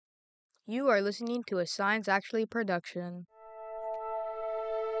You are listening to a Science Actually production.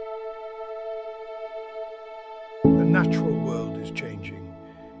 The natural world is changing,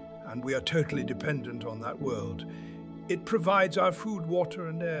 and we are totally dependent on that world. It provides our food, water,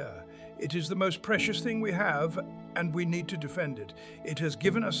 and air. It is the most precious thing we have, and we need to defend it. It has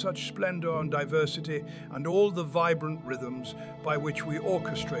given us such splendor and diversity and all the vibrant rhythms by which we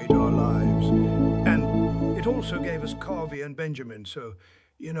orchestrate our lives. And it also gave us Kovi and Benjamin, so,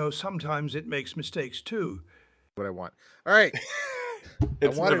 sometimes it makes mistakes too. What I want. All right.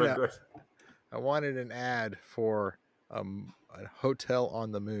 It's never good. I wanted an ad for a hotel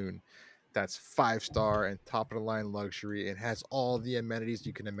on the moon that's 5-star and top of the line luxury and has all the amenities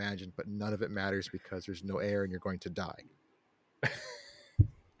you can imagine, but none of it matters because there's no air and you're going to die.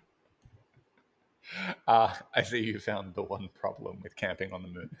 I see you found the one problem with camping on the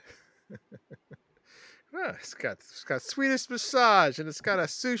moon. It's got Swedish massage, and it's got a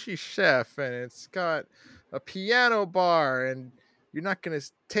sushi chef, and it's got a piano bar, and you're not going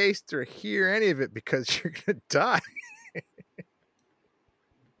to taste or hear any of it because you're going to die.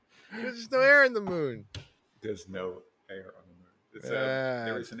 There's no air in the moon. There's no air on the moon.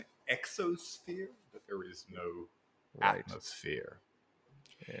 There is an exosphere, but there is no atmosphere.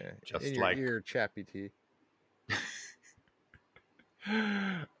 Yeah, just in like your ear, Chappy T.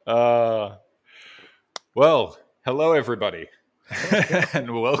 Well, hello everybody,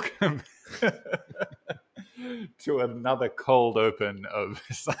 and welcome to another cold open of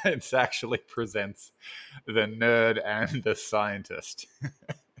Science Actually Presents the Nerd and the Scientist.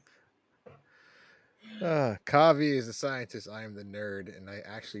 Kavi is the scientist. I am the nerd, and I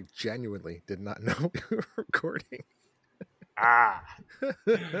actually genuinely did not know we were recording.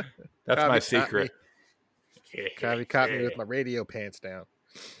 That's my secret. Kavi caught me with my radio pants down.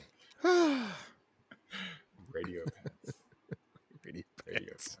 Radio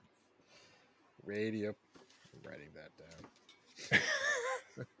pants. Radio. I'm writing that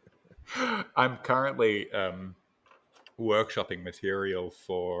down. I'm currently workshopping material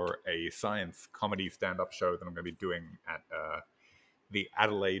for a science comedy stand-up show that I'm going to be doing at the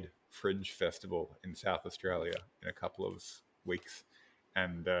Adelaide Fringe Festival in South Australia in a couple of weeks.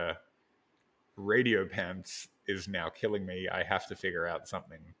 And radio pants is now killing me. I have to figure out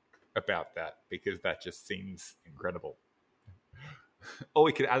something about that because that just seems incredible. Or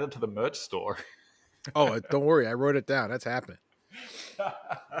we could add it to the merch store. Oh, don't worry. I wrote it down. That's happening.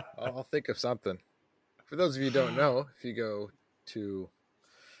 I'll think of something. For those of you who don't know, if you go to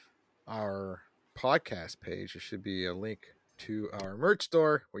our podcast page, there should be a link to our merch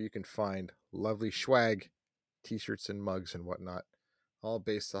store where you can find lovely swag, t-shirts and mugs and whatnot, all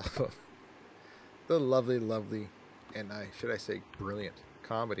based off of the lovely, and should I say brilliant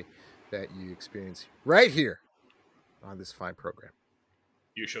comedy that you experience right here on this fine program.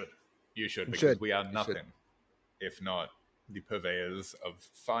 You should, because we are nothing if not the purveyors of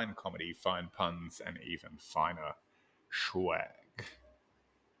fine comedy, fine puns, and even finer swag.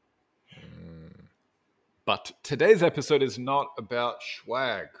 But today's episode is not about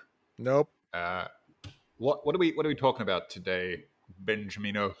swag. Nope. What are we talking about today,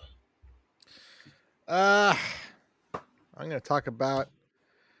 Benjamino? I'm going to talk about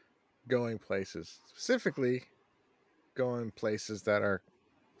going places, specifically going places that are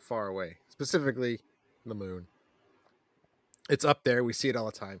far away, specifically the moon. It's up there. We see it all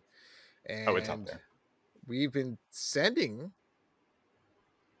the time. And it's up there. We've been sending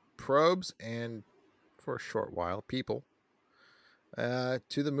probes and, for a short while, people to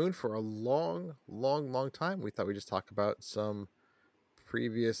the moon for a long time. We thought we'd just talk about some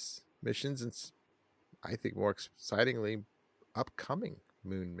previous missions and, I think more excitingly, upcoming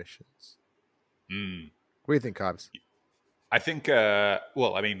moon missions. What do you think, Cobbs? I think, we're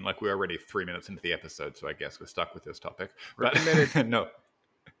already 3 minutes into the episode, so I guess we're stuck with this topic. We're committed. No,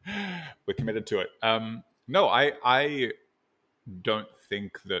 we're committed to it. No, I don't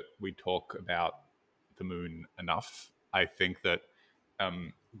think that we talk about the moon enough. I think that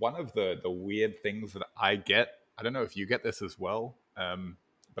one of the weird things that I get, I don't know if you get this as well,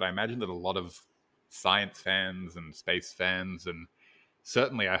 but I imagine that a lot of science fans and space fans, and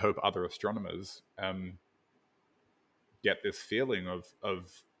certainly I hope other astronomers, get this feeling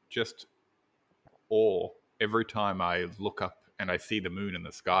of just awe every time I look up and I see the moon in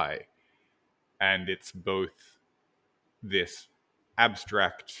the sky. And it's both this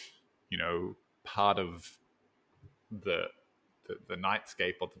abstract, part of the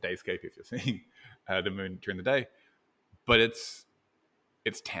nightscape or the dayscape if you're seeing the moon during the day, but it's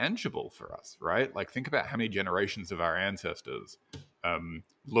tangible for us, right? Like, think about how many generations of our ancestors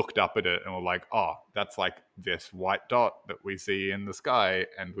looked up at it and were like, oh, that's like this white dot that we see in the sky,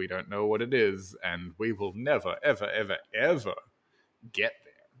 and we don't know what it is, and we will never, ever, ever, ever get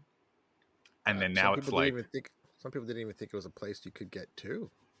there. And then now it's like, some people didn't even think it was a place you could get to.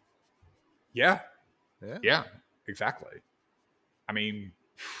 yeah, Yeah, exactly. I mean,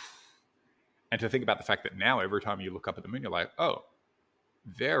 and to think about the fact that now every time you look up at the moon, you're like, oh,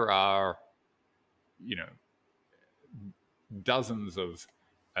 there are, dozens of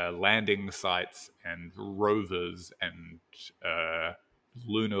landing sites and rovers and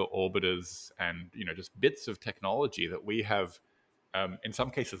lunar orbiters and just bits of technology that we have, in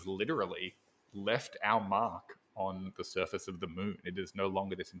some cases, literally left our mark on the surface of the moon. It is no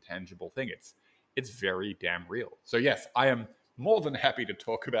longer this intangible thing. It's very damn real. So yes, I am more than happy to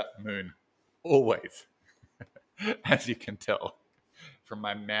talk about the moon, always, as you can tell from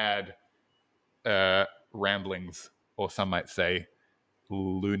my mad ramblings, or some might say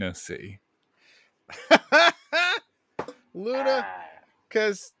lunacy. Luna,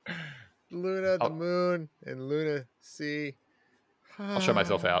 because Luna, the I'll, moon, and Luna sea. I'll show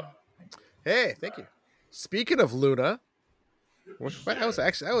myself out. Hey, thank you. Speaking of Luna, that was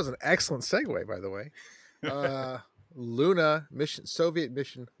an excellent segue, by the way. Luna mission, Soviet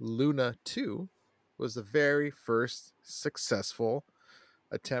mission Luna 2 was the very first successful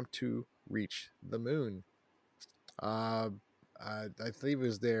attempt to reach the moon. I believe it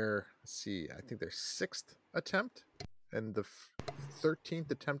was their, I think their 6th attempt and the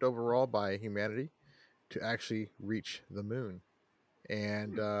 13th attempt overall by humanity to actually reach the moon.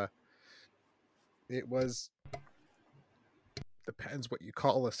 And it was, depends what you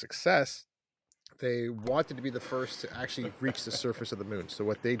call a success. They wanted to be the first to actually reach the surface of the moon. So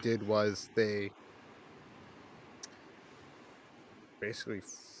what they did was they basically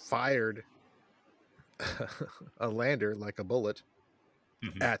fired a lander like a bullet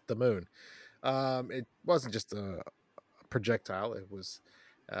at the moon. It wasn't just a projectile. It was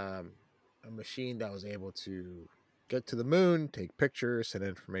a machine that was able to get to the moon, take pictures, send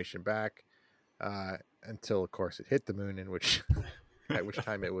information back, until, of course, it hit the moon, at which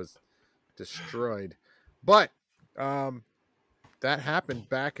time it was destroyed. But that happened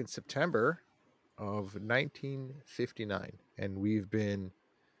back in September of 1959, and we've been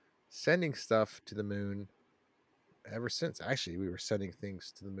sending stuff to the moon ever since. Actually, we were sending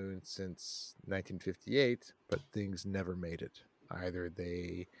things to the moon since 1958, but things never made it. Either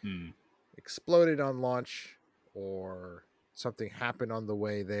they exploded on launch, or something happened on the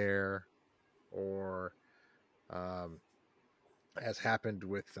way there, or as happened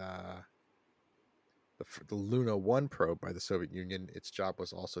with the Luna 1 probe by the Soviet Union. Its job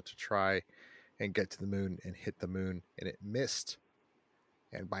was also to try and get to the moon and hit the moon, and it missed,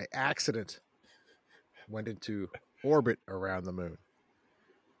 and by accident went into orbit around the moon.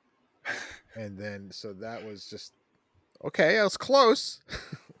 And then, so that was just, okay, I was close,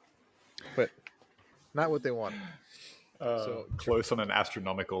 but not what they wanted. So close on an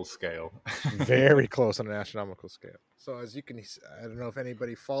astronomical scale. Very close on an astronomical scale. So as you can, I don't know if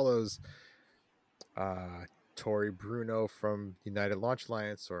anybody follows Tory Bruno from United Launch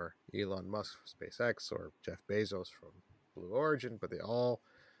Alliance, or Elon Musk from SpaceX, or Jeff Bezos from Blue Origin, but they all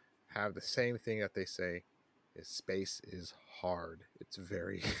have the same thing that they say is space is hard. It's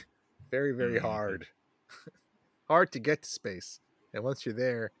very, very, very hard. Hard to get to space. And once you're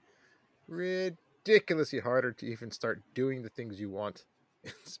there, ridiculously harder to even start doing the things you want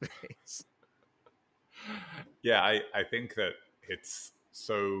in space. Yeah, I think that it's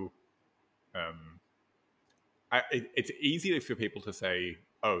so it's easy for people to say,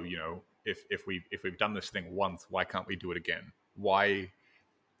 oh, if we've done this thing once, why can't we do it again? Why,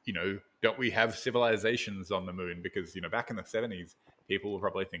 don't we have civilizations on the moon? Because back in the 70s, people were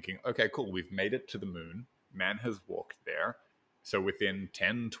probably thinking, okay, cool, we've made it to the moon, man has walked there, so within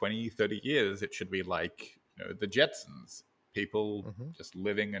 10, 20, 30 years it should be like the Jetsons, people just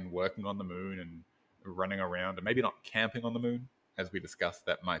living and working on the moon and running around, and maybe not camping on the moon. As we discussed,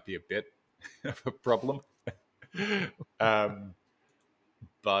 that might be a bit of a problem.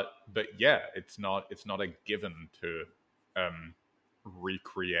 But yeah, it's not a given to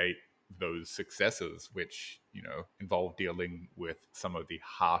recreate those successes, which involve dealing with some of the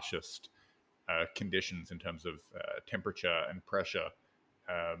harshest conditions in terms of temperature and pressure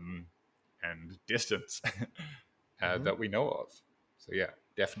and distance that we know of. So yeah,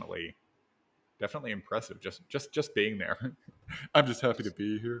 definitely impressive. Just being there. I'm just happy to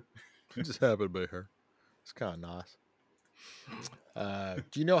be here. Just happy to be here. It's kind of nice.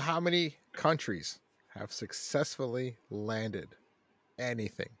 Do you know how many countries have successfully landed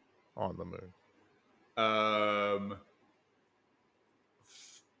anything on the moon?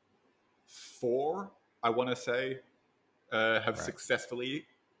 4, I want to say, have Right. successfully.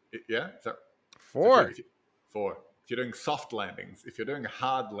 Yeah, so 4. if you, 4. If you're doing soft landings, if you're doing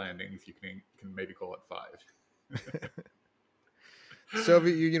hard landings, you can maybe call it 5.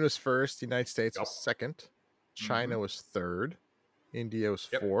 Soviet Union was first. The United States Yep. was second. Mm-hmm. China was third. India was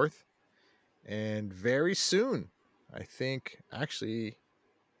Yep. fourth. And very soon, I think, actually,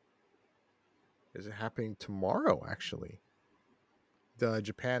 is it happening tomorrow, actually?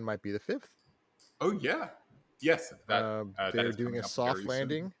 Japan might be the fifth. Oh yeah, yes, that They're is doing coming a up soft very soon.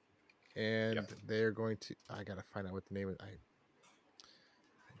 landing, and Yep. they're going to. I gotta find out what the name is.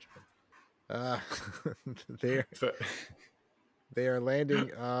 They're So, they are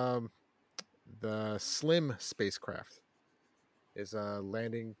landing. The Slim spacecraft is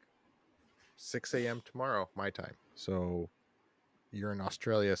landing 6 a.m. tomorrow, my time. So you're in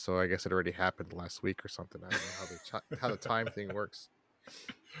Australia, so I guess it already happened last week or something. I don't know how the time thing works.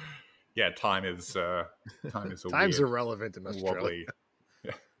 yeah, time is a Time's weird, irrelevant in Australia. wobbly.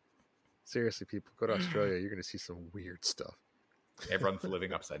 Yeah. Seriously, people, go to Australia. You're going to see some weird stuff. Everyone's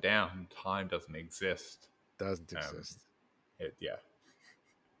living upside down. Time doesn't exist. Doesn't exist. Yeah.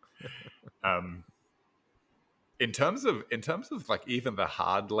 In terms of like even the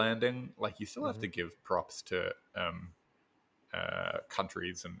hard landing, like you still have to give props to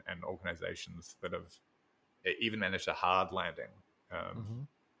countries and organizations that have even managed a hard landing.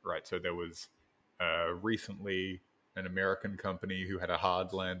 Right. So there was recently an American company who had a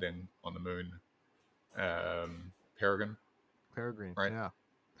hard landing on the moon, Peregrine. Peregrine, Right. yeah.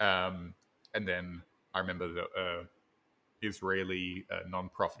 And then I remember the Israeli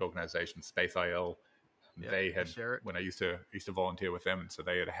non-profit organization Space IL. They had, when I used to volunteer with them, and so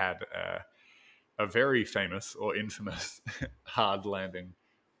they had a very famous or infamous hard landing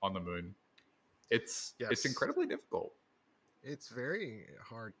on the moon. It's incredibly difficult. It's very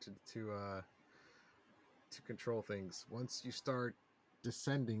hard to control things. Once you start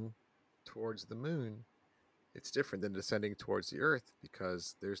descending towards the moon, it's different than descending towards the Earth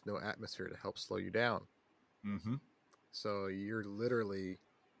because there's no atmosphere to help slow you down. Mm-hmm. So you're literally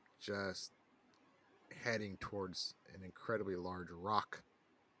just heading towards an incredibly large rock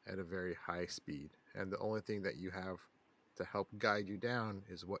at a very high speed. And the only thing that you have to help guide you down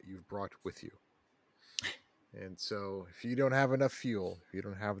is what you've brought with you. And so if you don't have enough fuel, if you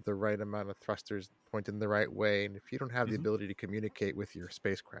don't have the right amount of thrusters pointed in the right way, and if you don't have the ability to communicate with your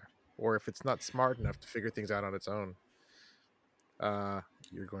spacecraft, or if it's not smart enough to figure things out on its own,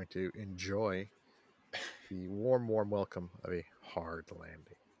 you're going to enjoy the warm welcome of a hard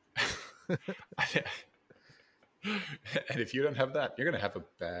landing. And if you don't have that, you're going to have a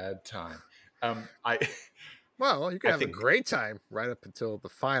bad time. Well, you can have a great time right up until the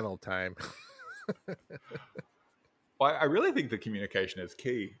final time. Well, I really think the communication is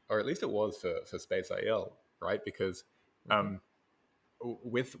key, or at least it was for Space IL, right? Because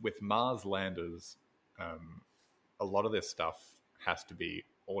with Mars landers, a lot of this stuff has to be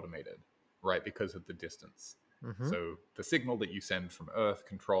automated, right? Because of the distance. So the signal that you send from Earth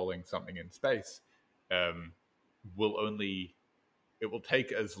controlling something in space will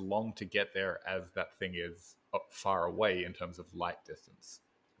take as long to get there as that thing is up far away in terms of light distance,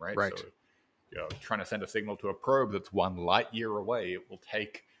 right? So, trying to send a signal to a probe that's 1 light year away, it will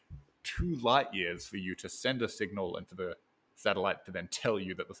take 2 light years for you to send a signal into the satellite to then tell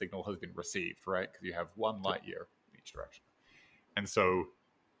you that the signal has been received, right? Because you have 1 light year in each direction. And so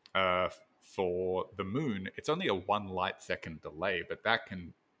for the moon, it's only a 1 light second delay, but that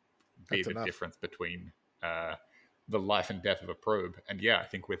can be the difference between the life and death of a probe. And yeah, I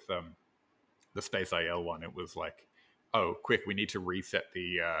think with the Space IL one, it was like, oh, quick, we need to reset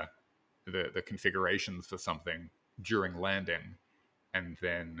the configurations for something during landing. And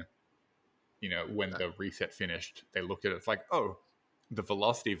then, when the reset finished, they looked at it, it's like, oh, the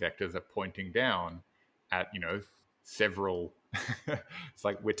velocity vectors are pointing down at, several, it's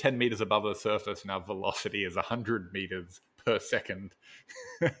like we're 10 meters above the surface and our velocity is 100 meters per second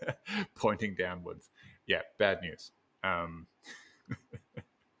pointing downwards. Yeah, bad news.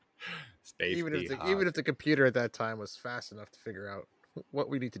 Even if the computer at that time was fast enough to figure out what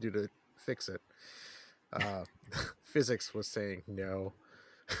we need to do to fix it, physics was saying no.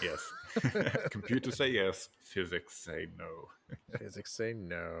 Yes. Computers say yes, physics say no. Physics say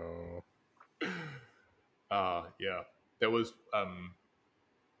no. Yeah. There was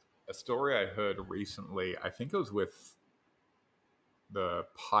a story I heard recently. I think it was with the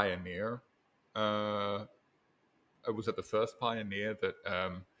Pioneer. Was it the first Pioneer that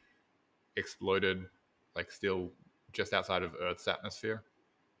exploded, like, still just outside of Earth's atmosphere?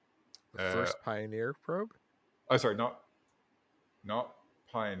 The first Pioneer probe? Oh, sorry, not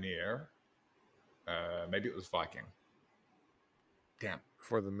Pioneer. maybe it was Viking. Damn.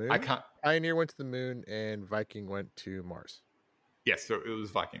 For the moon? I can't. Pioneer went to the moon and Viking went to Mars. Yes, so it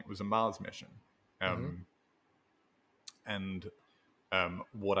was Viking. It was a Mars mission. And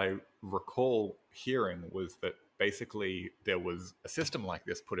what I recall hearing was that basically there was a system like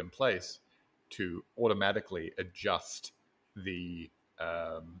this put in place to automatically adjust the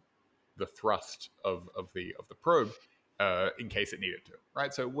thrust of the probe in case it needed to,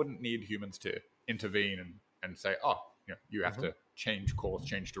 right? So it wouldn't need humans to intervene and say, oh, you have to change course,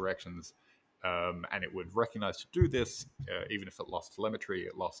 change directions, and it would recognize to do this, even if it lost telemetry,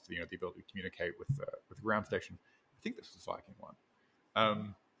 it lost the ability to communicate with the ground station. I think this was Viking one.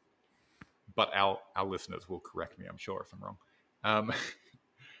 But our listeners will correct me, I'm sure, if I'm wrong.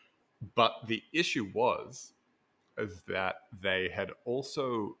 But the issue was is that they had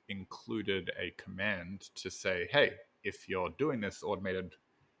also included a command to say, hey, if you're doing this automated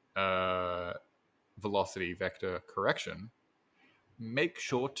velocity vector correction, make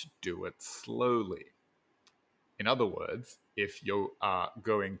sure to do it slowly. In other words, if you are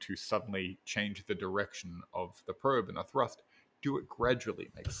going to suddenly change the direction of the probe and the thrust, do it gradually,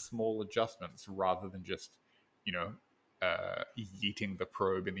 make small adjustments rather than just, yeeting the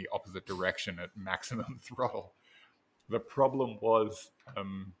probe in the opposite direction at maximum throttle. The problem was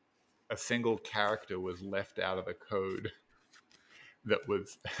a single character was left out of the code that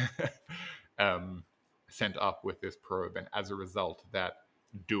was sent up with this probe, and as a result, that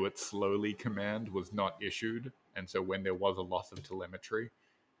do it slowly command was not issued, and so when there was a loss of telemetry,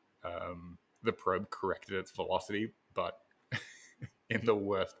 the probe corrected its velocity, but in the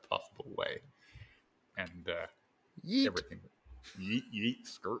worst possible way, and Yeet. everything yeet yeet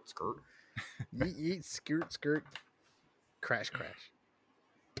skirt skirt Yeet yeet skirt skirt crash crash.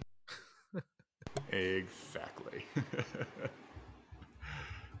 Exactly.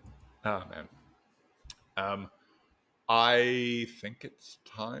 Oh man. I think it's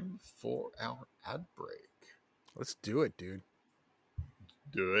time for our ad break. Let's do it, dude.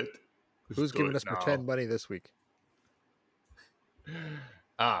 Do it. Who's giving us pretend money this week?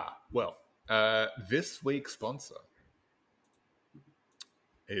 Well, this week's sponsor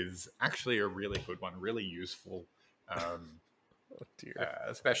is actually a really good one, really useful. Oh dear.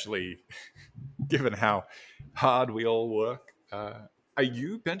 Especially given how hard we all work. Are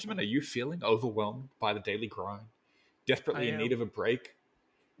you, Benjamin, are you feeling overwhelmed by the daily grind? Desperately in need of a break?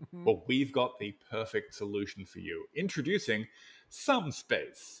 Well, we've got the perfect solution for you. Introducing Some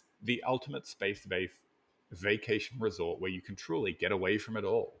Space, the ultimate space-based vacation resort where you can truly get away from it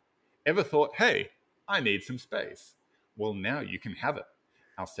all. Ever thought, hey, I need some space? Well, now you can have it.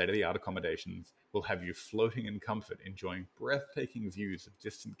 Our state-of-the-art accommodations will have you floating in comfort, enjoying breathtaking views of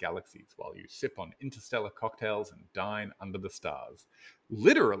distant galaxies while you sip on interstellar cocktails and dine under the stars.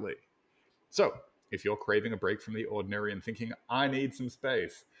 Literally. So, if you're craving a break from the ordinary and thinking, I need some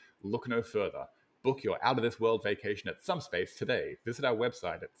space, look no further. Book your out-of-this-world vacation at SomeSpace today. Visit our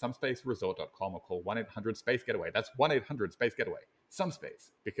website at somespaceresort.com or call 1-800-SPACE-GETAWAY. That's 1-800-SPACE-GETAWAY.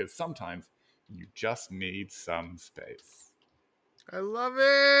 SomeSpace, because sometimes you just need some space. I love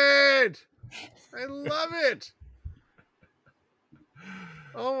it! I love it!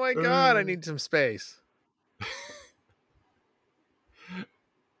 Oh my god, I need some space.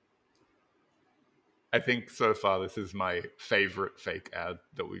 I think so far this is my favorite fake ad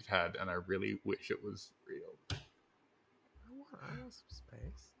that we've had, and I really wish it was real. I want some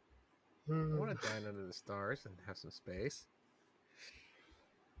space. I want to dine under the stars and have some space.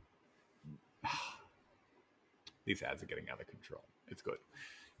 These ads are getting out of control. It's good.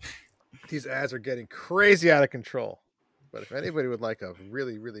 These ads are getting crazy out of control. But if anybody would like a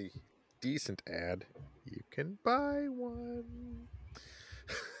really, really decent ad, you can buy one.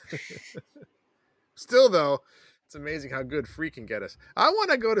 Still, though, it's amazing how good free can get us. I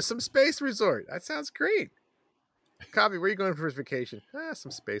want to go to some space resort. That sounds great. Kovi, where are you going for his vacation?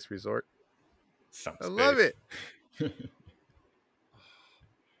 Some space resort. I love it.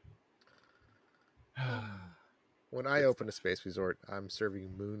 When I open a space resort, I'm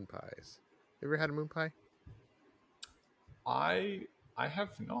serving moon pies. You ever had a moon pie? I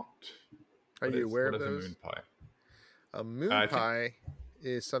have not. Are you aware of those? What is a moon pie? A moon pie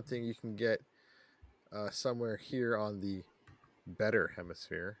is something you can get somewhere here on the better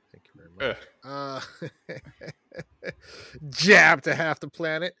hemisphere. Thank you very much. Jab to half the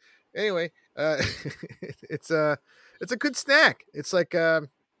planet. Anyway, it's a good snack. It's like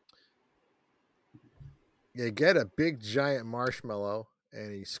you get a big giant marshmallow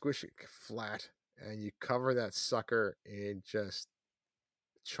and you squish it flat and you cover that sucker in just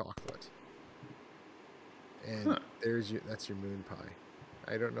chocolate. And that's your moon pie.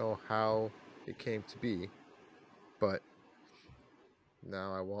 I don't know how it came to be, but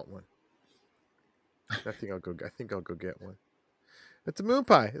now I want one. I think I'll go get one. It's a moon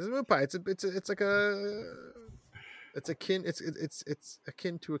pie. It's a moon pie. It's like it's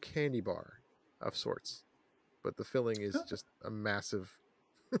akin to a candy bar of sorts, but the filling is just a massive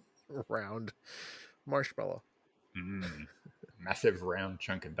round marshmallow. Massive round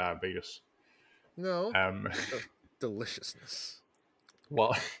chunk of diabetes. No, Um, deliciousness.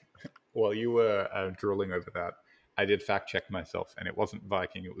 while while you were drooling over that, I did fact check myself, and it wasn't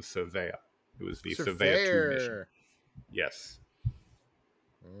Viking; it was Surveyor. It was the Surveyor 2 mission. Surveyor. Yes.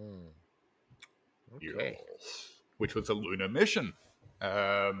 Okay. Yes. Which was a lunar mission,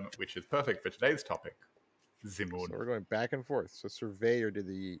 which is perfect for today's topic. Zimun. So we're going back and forth. So Surveyor did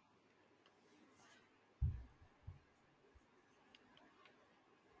the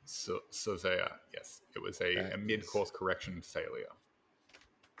Surveyor, yes. It was a mid-course correction failure.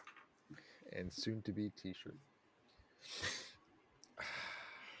 and soon to be T-shirt.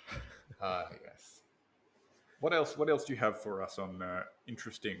 Yes. What else do you have for us on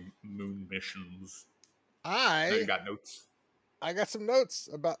interesting moon missions? I know you got notes. I got some notes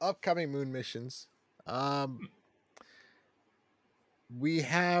about upcoming moon missions. We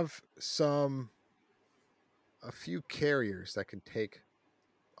have a few carriers that can take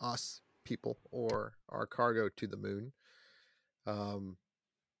us people or our cargo to the moon.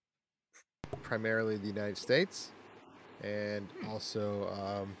 Primarily the United States, and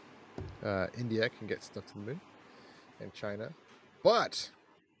also India can get stuff to the moon, and China. But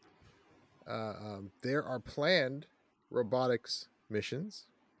there are planned robotics missions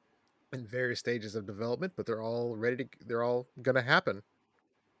in various stages of development, but they're all going to happen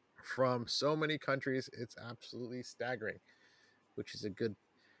from so many countries. It's absolutely staggering, which is a good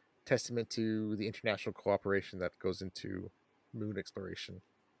testament to the international cooperation that goes into moon exploration.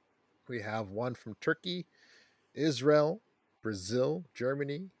 We have one from Turkey, Israel, Brazil,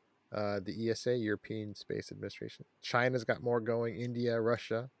 Germany, the ESA, European Space Administration. China's got more going. India,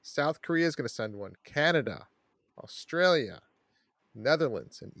 Russia. South Korea is going to send one. Canada, Australia,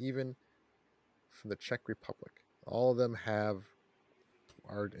 Netherlands, and even from the Czech Republic. All of them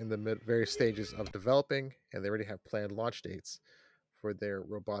are in the various stages of developing, and they already have planned launch dates for their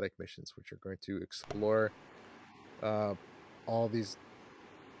robotic missions, which are going to explore all these.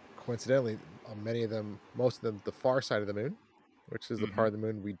 Coincidentally, most of them, the far side of the moon, which is the part of the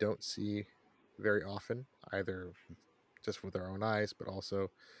moon we don't see very often, either just with our own eyes, but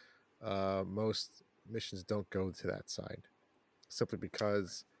also most missions don't go to that side, simply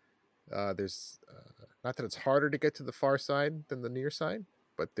because there's not that it's harder to get to the far side than the near side,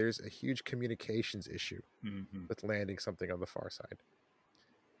 but there's a huge communications issue with landing something on the far side.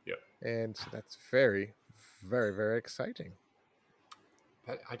 Yep. And so that's very, very, very exciting.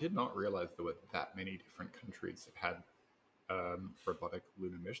 I did not realize there were that many different countries that had robotic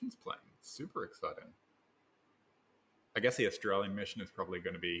lunar missions planned. Super exciting. I guess the Australian mission is probably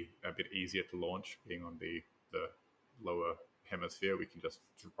going to be a bit easier to launch, being on the lower hemisphere. We can just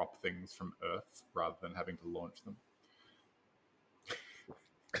drop things from Earth rather than having to launch them.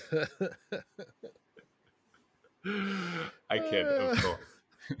 I kid, of course.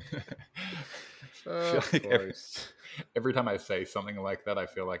 Of course. Every time I say something like that, I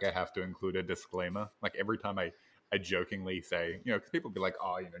feel like I have to include a disclaimer. Like every time I jokingly say, because people be like,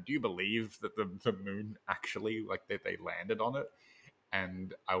 oh, do you believe that the moon actually, like, that they landed on it?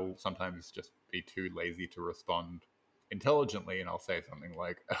 And I will sometimes just be too lazy to respond intelligently, and I'll say something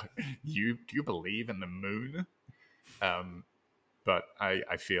like, do you believe in the moon? But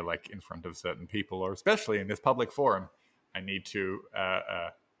I feel like in front of certain people, or especially in this public forum, I need to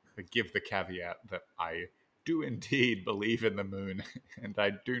give the caveat that I do indeed believe in the moon, and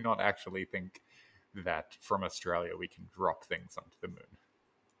I do not actually think that from Australia we can drop things onto the moon.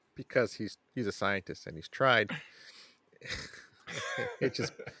 Because he's a scientist and he's tried.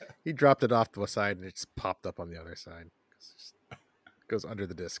 He dropped it off to a side and it just popped up on the other side. It goes under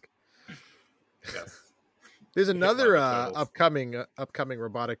the disc. Yes. There's another upcoming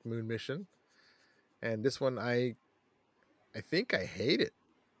robotic moon mission, and this one I think I hate it.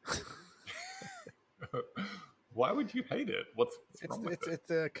 Why would you hate it? What's wrong with it?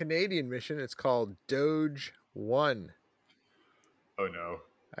 It's a Canadian mission. It's called Doge 1. Oh no.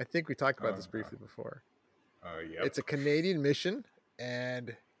 I think we talked about this briefly before. Yeah. It's a Canadian mission,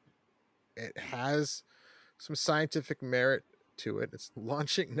 and it has some scientific merit to it. It's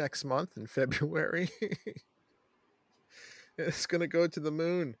launching next month in February. It's going to go to the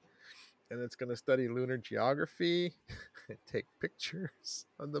moon, and it's going to study lunar geography and take pictures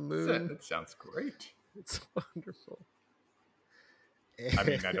of the moon. That sounds great. It's wonderful. I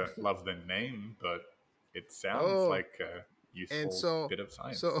mean, I don't love the name, but it sounds Oh, like a and useful so bit of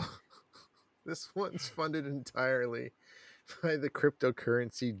science. so this one's funded entirely by the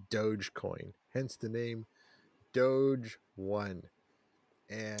cryptocurrency Dogecoin, hence the name Doge One.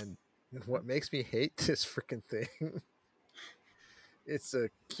 And what makes me hate this freaking thing, it's a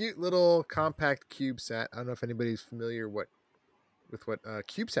cute little compact CubeSat. I don't know if anybody's familiar with what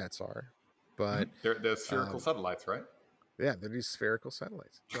CubeSats are, but They're spherical um, satellites, right? yeah, they're these spherical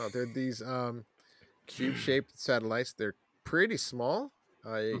satellites. No, they're these cube-shaped satellites. They're pretty small.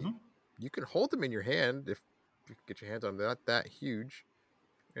 Mm-hmm. You can hold them in your hand if you can get your hands on them. They're not that huge,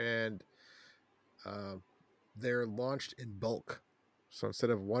 and uh, they're launched in bulk. So instead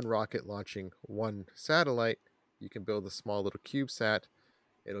of one rocket launching one satellite, you can build a small little CubeSat.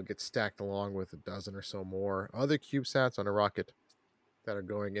 It'll get stacked along with a dozen or so more other CubeSats on a rocket that are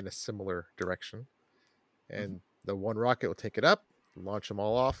going in a similar direction. Mm-hmm. And the one rocket will take it up, launch them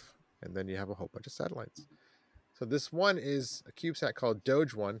all off, and then you have a whole bunch of satellites. So this one is a CubeSat called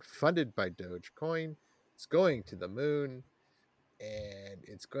Doge One, funded by Dogecoin. It's going to the moon, and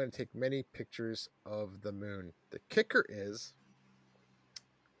it's going to take many pictures of the moon. The kicker is,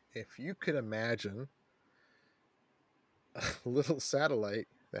 if you could imagine a little satellite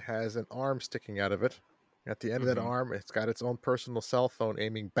that has an arm sticking out of it. At the end of that Mm-hmm. arm, it's got its own personal cell phone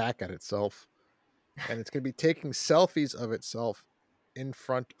aiming back at itself, and it's going to be taking selfies of itself in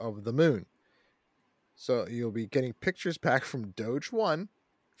front of the moon. So you'll be getting pictures back from Doge One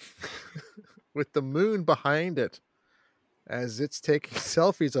with the moon behind it as it's taking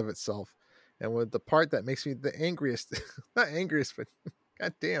selfies of itself. And with the part that makes me the angriest, not angriest, but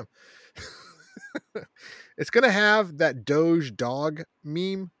goddamn, it's going to have that Doge dog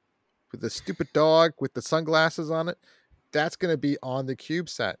meme with the stupid dog with the sunglasses on it. That's going to be on the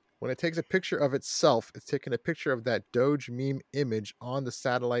CubeSat. When it takes a picture of itself, it's taking a picture of that Doge meme image on the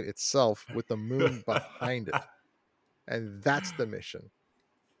satellite itself with the moon behind it. And that's the mission.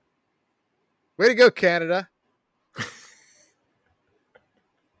 Way to go, Canada.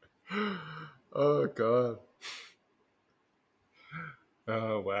 Oh god.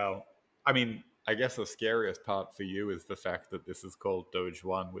 Oh wow. I mean, I guess the scariest part for you is the fact that this is called Doge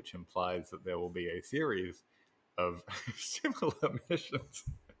One, which implies that there will be a series of similar missions.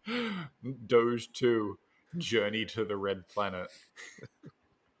 Doge 2, Journey to the Red Planet.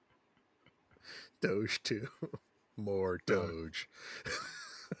 Doge 2. More Uh, Doge.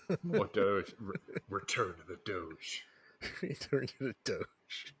 more Doge. Return to the Doge. Return to the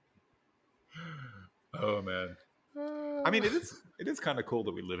Doge. Oh man. I mean, it is kind of cool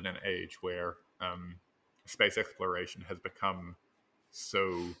that we live in an age where space exploration has become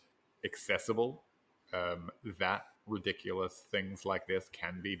so accessible that ridiculous things like this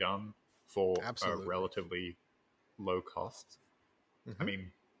can be done for a Absolutely. relatively low cost. I Mm-hmm.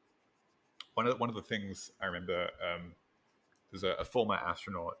 mean, one of the things I remember, there's a former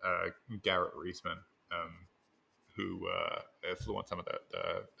astronaut, Garrett Reisman, who flew on some of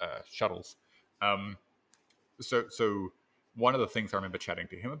the shuttles. Um, so one of the things I remember chatting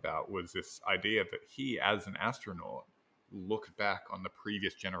to him about was this idea that he, as an astronaut, looked back on the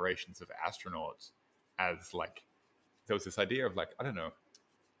previous generations of astronauts as like there was this idea of like, I don't know,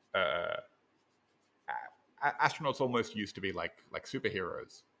 uh, astronauts almost used to be like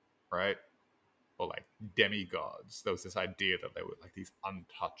superheroes, right? Or like demigods. There was this idea that they were like these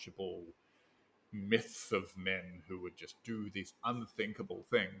untouchable myths of men who would just do these unthinkable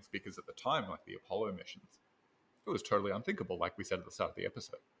things because at the time, like the Apollo missions, it was totally unthinkable, like we said at the start of the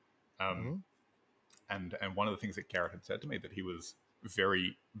episode. Um, Mm-hmm. and one of the things that Garrett had said to me that he was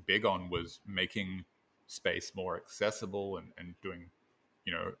very big on was making space more accessible and doing,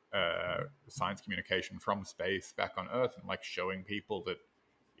 science communication from space back on Earth and like showing people that,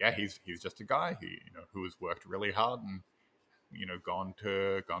 yeah, he's just a guy who has worked really hard and gone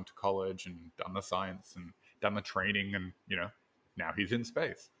to college and done the science and done the training and now he's in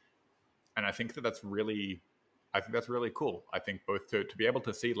space. And I think that's really cool. I think both to be able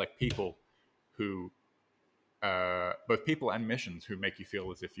to see like people who both people and missions who make you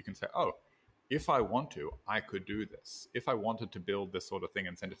feel as if you can say, oh, if I want to, I could do this. If I wanted to build this sort of thing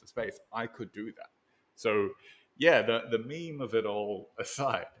and send it to space, I could do that. So yeah, the meme of it all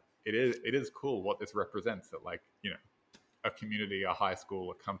aside, it is cool what this represents, that like, a community, a high school,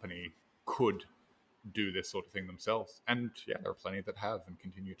 a company could do this sort of thing themselves. And yeah, there are plenty that have and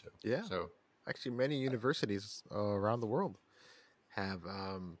continue to. Yeah. So Actually, many universities around the world have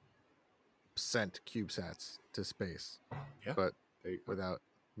sent CubeSats to space, yeah, but there you go. without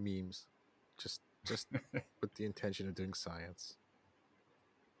memes. Just with the intention of doing science.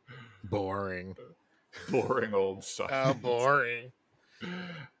 Boring. Boring old science. Boring.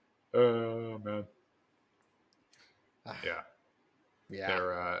 Oh man, Ah, yeah.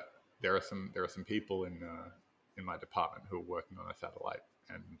 yeah. There are some people in my department who are working on a satellite,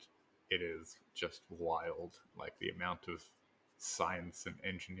 and it is just wild, like the amount of science and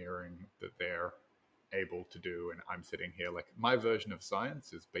engineering that they're able to do. And I'm sitting here like my version of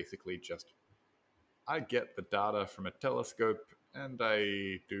science is basically just I get the data from a telescope and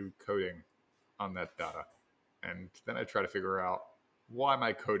I do coding on that data, and then I try to figure out why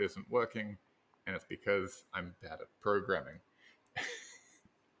my code isn't working, and it's because I'm bad at programming.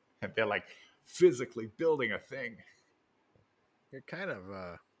 And they're like physically building a thing. You're kind of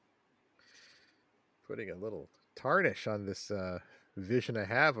putting a little tarnish on this vision I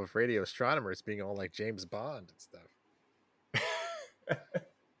have of radio astronomers being all like James Bond and stuff.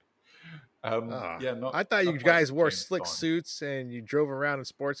 Yeah, not I thought you not like guys wore James slick Bond. suits and you drove around in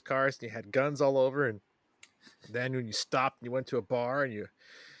sports cars and you had guns all over. And then when you stopped and you went to a bar and you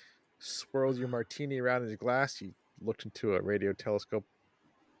swirled your martini around in a glass, you looked into a radio telescope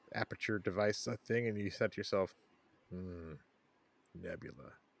aperture device thing and you said to yourself,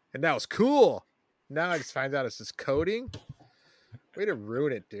 nebula. And that was cool. Now I just find out it's just coding. Way to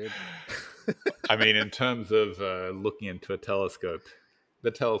ruin it, dude. I mean, in terms of looking into a telescope, the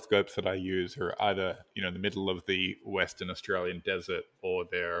telescopes that I use are either in the middle of the Western Australian desert, or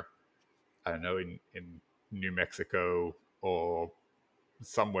they're I don't know in New Mexico or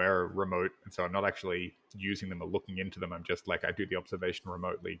somewhere remote, and so I'm not actually using them or looking into them. I'm just like I do the observation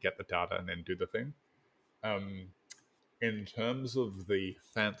remotely, get the data, and then do the thing. Um, in terms of the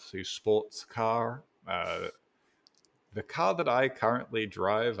fancy sports car, the car that I currently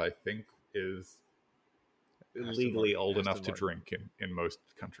drive, I think, is legally old enough Aston to Martin. drink in most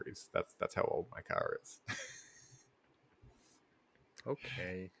countries. That's how old my car is.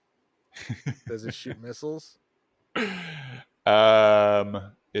 Okay. Does it shoot missiles?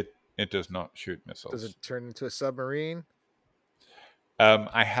 It does not shoot Does missiles. it turn into a submarine?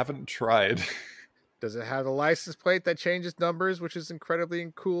 I haven't tried. Does it have a license plate that changes numbers, which is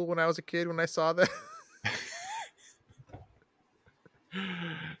incredibly cool when I was a kid when I saw that?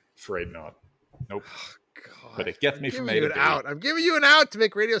 Afraid not. Nope. God, But it gets I'm me from giving A you to an B. out. I'm giving you an out to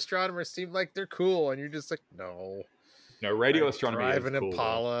make radio astronomers seem like they're cool, and you're just like, no. No, radio I astronomy drive is an cool though.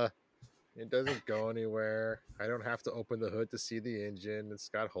 Impala. It doesn't go anywhere. I don't have to open the hood to see the engine. It's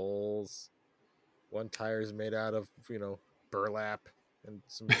got holes. One tire is made out of, burlap and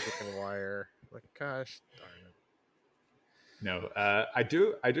some freaking wire. Like, gosh darn it. No, I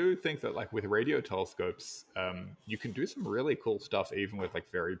do think that like with radio telescopes, you can do some really cool stuff even with like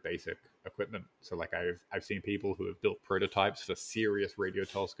very basic equipment. So like I've seen people who have built prototypes for serious radio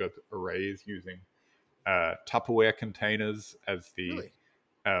telescope arrays using Tupperware containers as the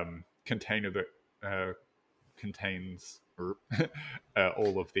Really? container that contains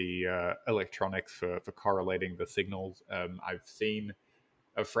all of the electronics for correlating the signals. I've seen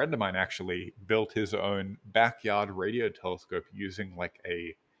a friend of mine actually built his own backyard radio telescope using like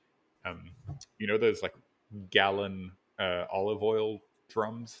a those like gallon olive oil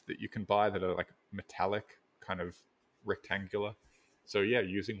drums that you can buy that are like metallic, kind of rectangular. So yeah,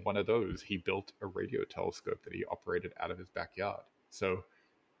 using one of those, he built a radio telescope that he operated out of his backyard. So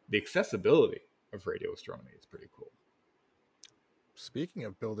the accessibility of radio astronomy is pretty cool. Speaking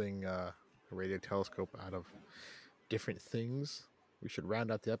of building a radio telescope out of different things, we should round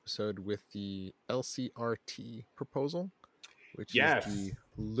out the episode with the LCRT proposal, which is Yes. the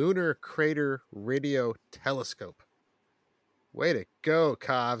Lunar Crater Radio Telescope. Way to go,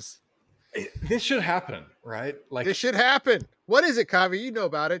 Covs. This should happen, right? Like This should happen. What is it, Kavi? You know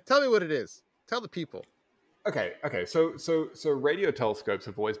about it. Tell me what it is. Tell the people. okay. So radio telescopes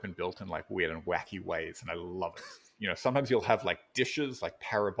have always been built in like weird and wacky ways, and I love it. Sometimes you'll have like dishes, like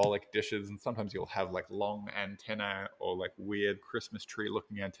parabolic dishes, and sometimes you'll have like long antenna or like weird Christmas tree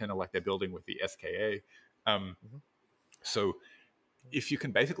looking antenna, like they're building with the SKA. So if you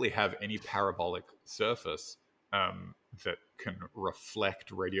can basically have any parabolic surface that can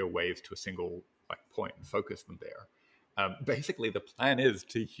reflect radio waves to a single like point and focus them there, basically the plan is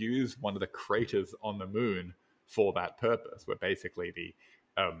to use one of the craters on the moon for that purpose. Where basically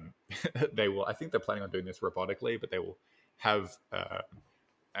they will. I think they're planning on doing this robotically, but they will have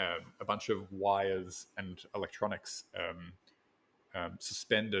a bunch of wires and electronics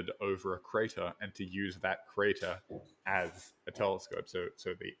suspended over a crater, and to use that crater as a telescope. So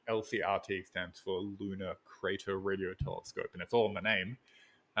the LCRT stands for Lunar Crater Radio Telescope, and it's all in the name.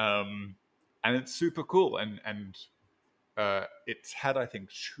 And it's super cool, and it's had, I think,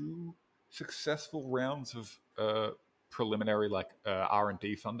 2 successful rounds of preliminary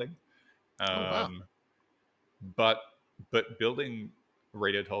R&D funding. Oh, wow. But building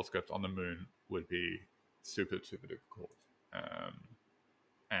radio telescopes on the moon would be super, super duper cool.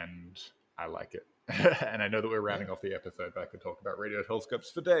 And I like it. And I know that we're rounding off the episode, but I could talk about radio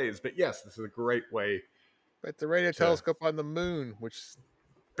telescopes for days. But yes, this is a great way. But the radio telescope on the moon, which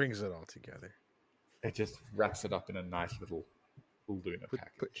brings it all together. It just wraps it up in a nice little lunar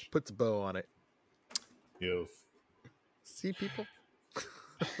package. Puts a bow on it. Yes. See, people?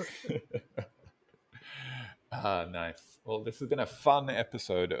 Nice. Well, this has been a fun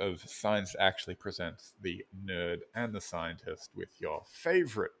episode of Science Actually Presents, the Nerd and the Scientist, with your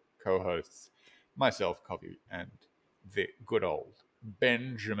favorite co-hosts, myself, Kovi, and the good old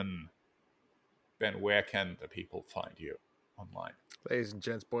Benjamin. Ben, where can the people find you online? Ladies and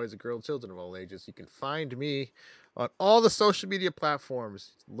gents, boys and girls, children of all ages, you can find me on all the social media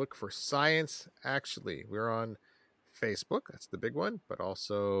platforms. Look for Science Actually. We're on Facebook, that's the big one, but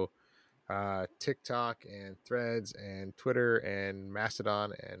also TikTok and Threads and Twitter and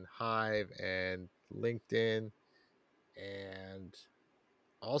Mastodon and Hive and LinkedIn, and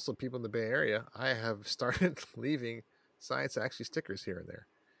also people in the Bay Area. I have started leaving Science Actually stickers here and there.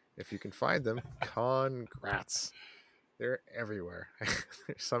 If you can find them, congrats. They're everywhere.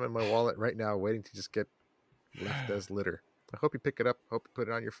 There's some in my wallet right now waiting to just get left as litter. I hope you pick it up. Hope you put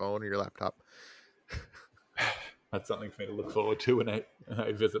it on your phone or your laptop. That's something for me to look forward to when I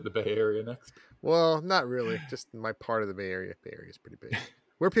visit the Bay Area next. Well, not really. Just my part of the Bay Area. Bay Area is pretty big.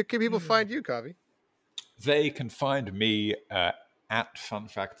 Where can people find you, Kovi? They can find me at Fun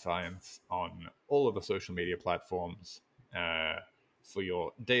Fact Science on all of the social media platforms for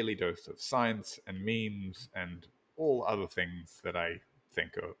your daily dose of science and memes and all other things that I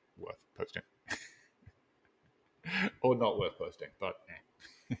think are worth posting. Or not worth posting, but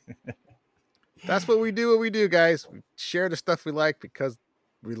That's what we do, guys. We share the stuff we like because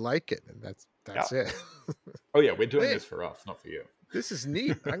we like it, and that's it. Oh yeah, we're doing this for us, not for you. This is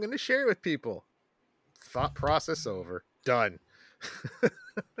neat. I'm going to share it with people. Thought process over. Done.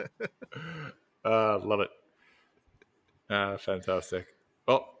 Love it. Fantastic.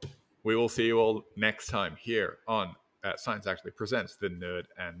 Well, we will see you all next time here on Science Actually Presents, the Nerd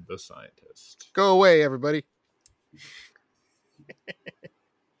and the Scientist. Go away, everybody.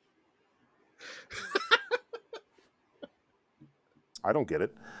 I don't get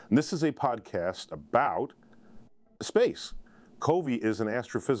it. And this is a podcast about space. Kovi is an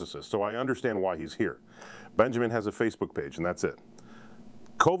astrophysicist, so I understand why he's here. Benjamin has a Facebook page, and that's it.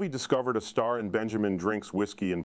 Kovi discovered a star, and Benjamin drinks whiskey and